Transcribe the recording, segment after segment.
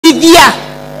Sivia,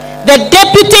 the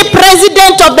Deputy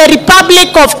President of the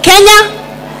Republic of Kenya,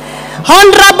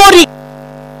 Honorable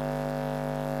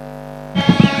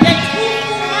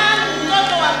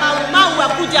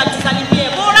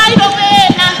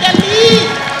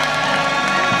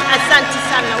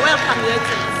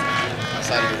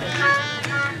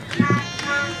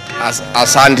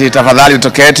Asante, tafadhali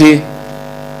toketi.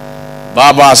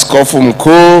 Baba Askofu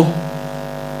Mkuu,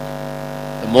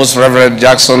 the Most Reverend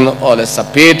Jackson Ole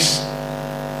Sapit,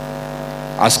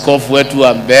 Askofu wetu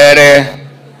wa Mbere,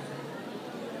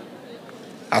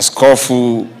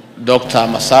 Askofu Dr.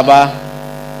 Masaba,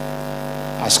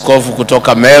 Askofu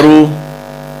kutoka Meru,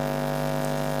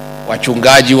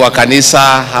 wachungaji wa kanisa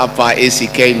hapa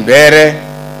ACK Mbere,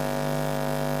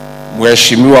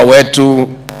 Mheshimiwa wetu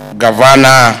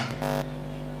Gavana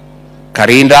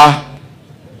Karinda,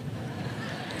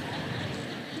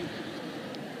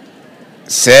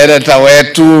 Seneta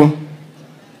wetu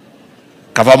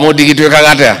Kavamudi Gitu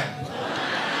Kagatea,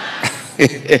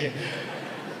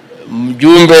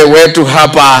 mjumbe wetu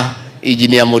hapa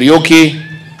Engineer Muriuki,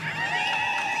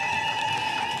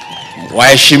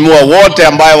 waheshimiwa wote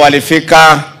ambao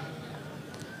walifika,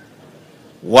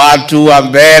 watu wa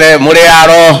Mbere,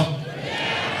 Muriaro,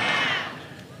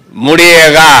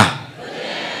 Muriega,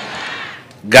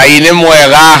 Gaine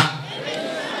mwega,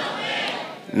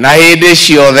 na hindi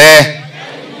ciothe,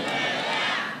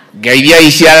 Ngai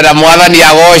iciarera Mwathani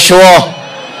agoshwo,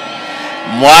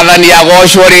 Mwathani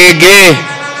agoshwo ringi.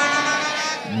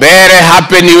 Mbere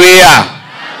happy new year,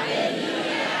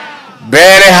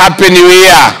 Mbere happy new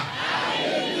year.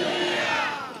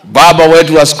 Baba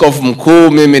wetu Askofu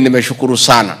Mkuu, mimi nimeshukuru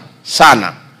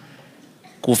sana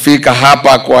kufika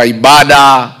hapa kwa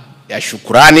ibada ya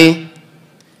shukrani,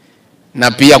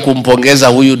 na pia kumpongeza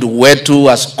huyu ndugu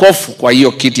wetu askofu kwa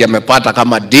hiyo kiti amepata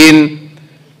kama dean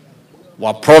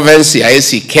wa province ya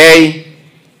ACK.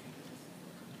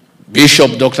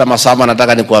 Bishop Dr. Masaba,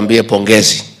 nataka nikuambie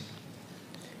pongezi.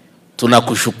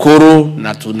 Tunakushukuru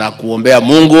na tunakuombea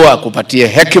Mungu akupatie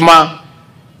hekima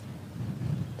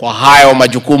kwa hayo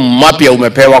majukumu mapya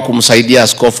umepewa kumsaidia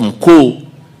askofu mkuu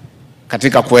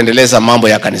katika kuendeleza mambo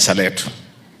ya kanisa letu.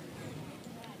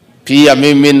 Pia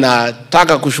mimi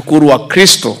nataka kushukuru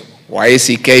Wakristo wa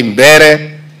ACK Mbere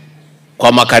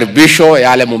kwa makaribisho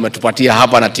yale mumetupatia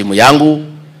hapa na timu yangu.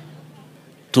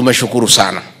 Tumeshukuru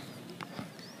sana.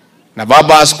 Na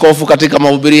baba askofu, katika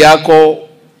mahubiri yako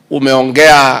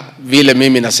umeongea vile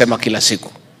mimi nasema kila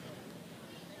siku.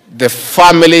 The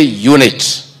family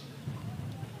unit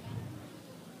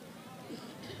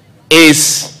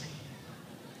is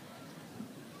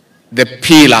the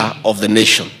pillar of the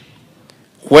nation.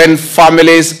 When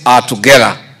families are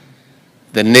together,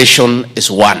 the nation is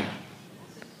one.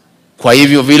 Kwa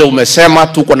hivyo vile umesema,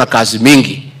 tuko na kazi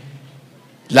mingi,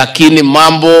 lakini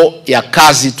mambo ya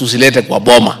kazi tusilete kwa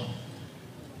boma.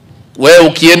 Wewe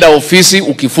ukienda ofisi,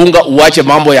 ukifunga, uache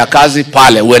mambo ya kazi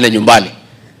pale, uende nyumbani.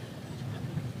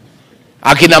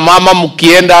 Akina mama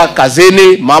mkienda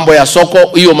kazini, mambo ya soko,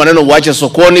 hiyo maneno uache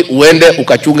sokoni, uende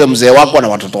ukachunge mzee wako na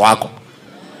watoto wako.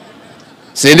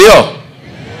 Si ndio?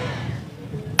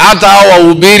 Hata hao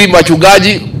wahubiri,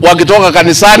 machungaji wakitoka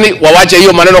kanisani, wawache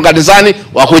hiyo maneno kanisani,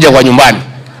 wakuja kwa nyumbani.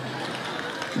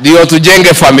 Ndio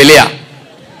tujenge familia.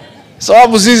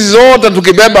 Sababu sisi zote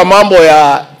tukibeba mambo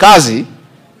ya kazi,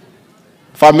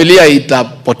 familia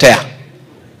itapotea.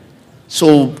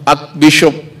 So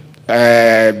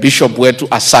Bishop wetu,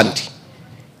 asante.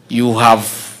 You have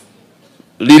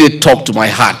really talked to my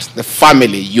heart, the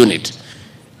family unit.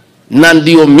 Na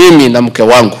ndio mimi na mke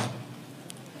wangu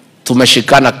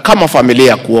tumeshikana kama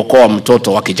familia kuokoa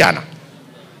mtoto wa kijana,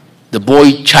 the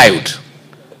boy child,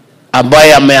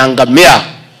 ambaye ameangamia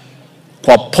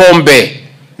kwa pombe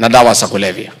na dawa za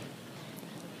kulevya.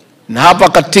 Na hapa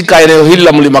katika eneo hili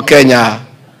la Mlima Kenya,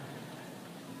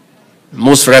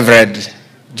 Most Reverend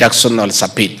Jackson Ole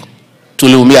Sapit,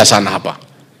 tuliumia sana hapa.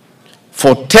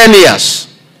 For 10 years,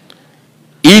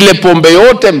 ile pombe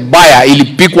yote mbaya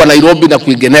ilipikwa Nairobi na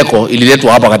kwingineko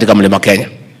ililetwa hapa katika Mlima Kenya.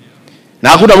 Na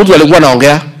hakuna mtu alikuwa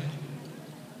anaongea.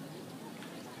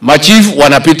 Machifu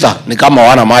wanapita ni kama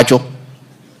wana macho.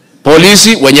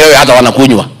 Polisi wenyewe hata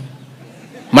wanakunywa.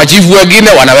 Machifu wengine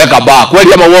wanaweka baa.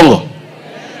 Kweli ama uongo?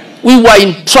 We were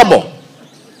in trouble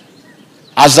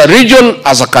as a region,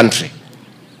 as a country.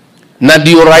 Na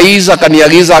ndio rais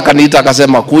akaniagiza, akaniita,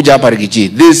 akasema kuja hapa Rigiji.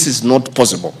 This is not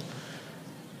possible.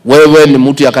 Wewe ni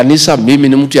mtu ya kanisa, mimi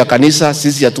ni mtu ya kanisa,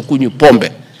 sisi hatukunywi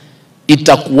pombe.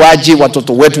 Itakuwaje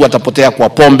watoto wetu watapotea kwa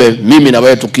pombe, mimi na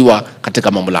wewe tukiwa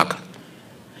katika mamlaka?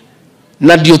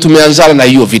 Na ndio tumeanzana na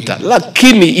hiyo vita.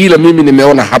 Lakini ile mimi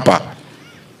nimeona hapa,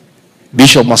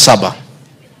 Bishop Masaba,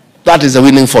 That is the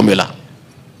winning formula.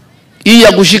 Hii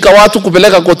ya kushika watu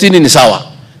kupeleka kotini ni sawa.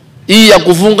 Hii ya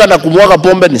kufunga na kumwaga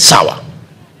pombe ni sawa.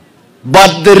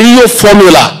 But the real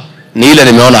formula ni ile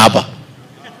nimeona hapa.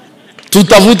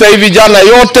 Tutafuta hivi vijana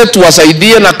yote,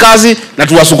 tuwasaidie na kazi na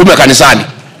tuwasukume kanisani.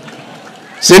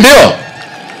 Si ndio?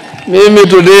 Mimi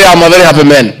today I'm a very happy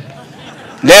man.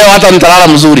 Leo hata nitalala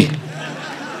mzuri.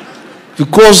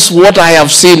 Because what I have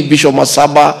seen, Bishop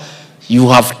Masaba, you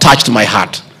have touched my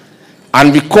heart.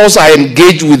 And because I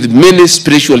engage with many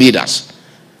spiritual leaders,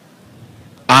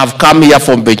 I have come here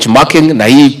for benchmarking, na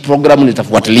hii program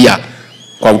nitafuatilia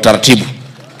kwa utaratibu.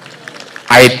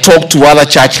 I talk to other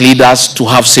church leaders to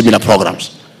have similar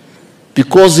programs.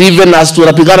 Because even as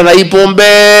tunapigana na hii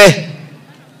pombe,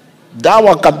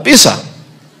 dawa kabisa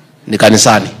ni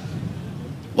kanisani.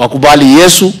 Wakubali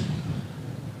Yesu,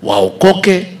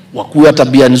 waokoke, wakuwe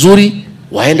tabia nzuri,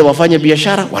 waende wafanye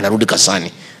biashara, wanarudi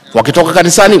kanisani. Wakitoka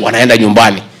kanisani wanaenda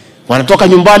nyumbani. Wanatoka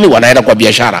nyumbani wanaenda kwa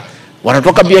biashara.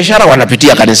 Wanatoka biashara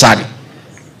wanapitia kanisani.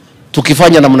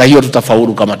 Tukifanya namna hiyo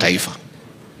tutafaulu kama taifa.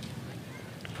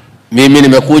 Mimi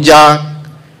nimekuja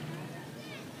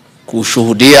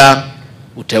kushuhudia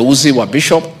uteuzi wa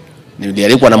bishop.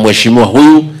 Nilialikwa na mheshimiwa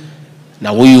huyu na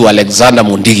huyu Alexander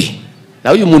Mundigi. Na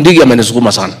huyu Mundigi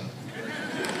amenisukuma sana.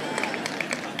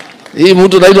 Hii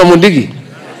mtu anaitwa Mundigi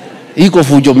iko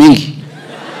fujo mingi.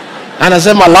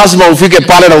 Anasema lazima ufike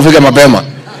pale na ufike mapema.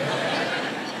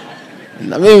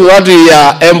 Na mimi watu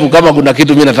ya Embu, kama kuna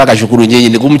kitu mimi nataka shukuru nyinyi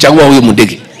ni kumchagua huyu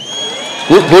Mundigi.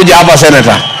 Kuja hapa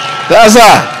senator.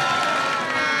 Sasa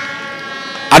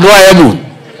adwa Embu.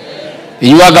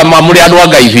 Inyuaga mamuri adwa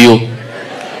gaifio.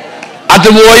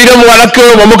 Atumoire mwanake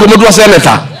muke mutwa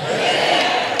senator.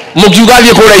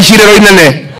 Mukiugathie kura icirero inene.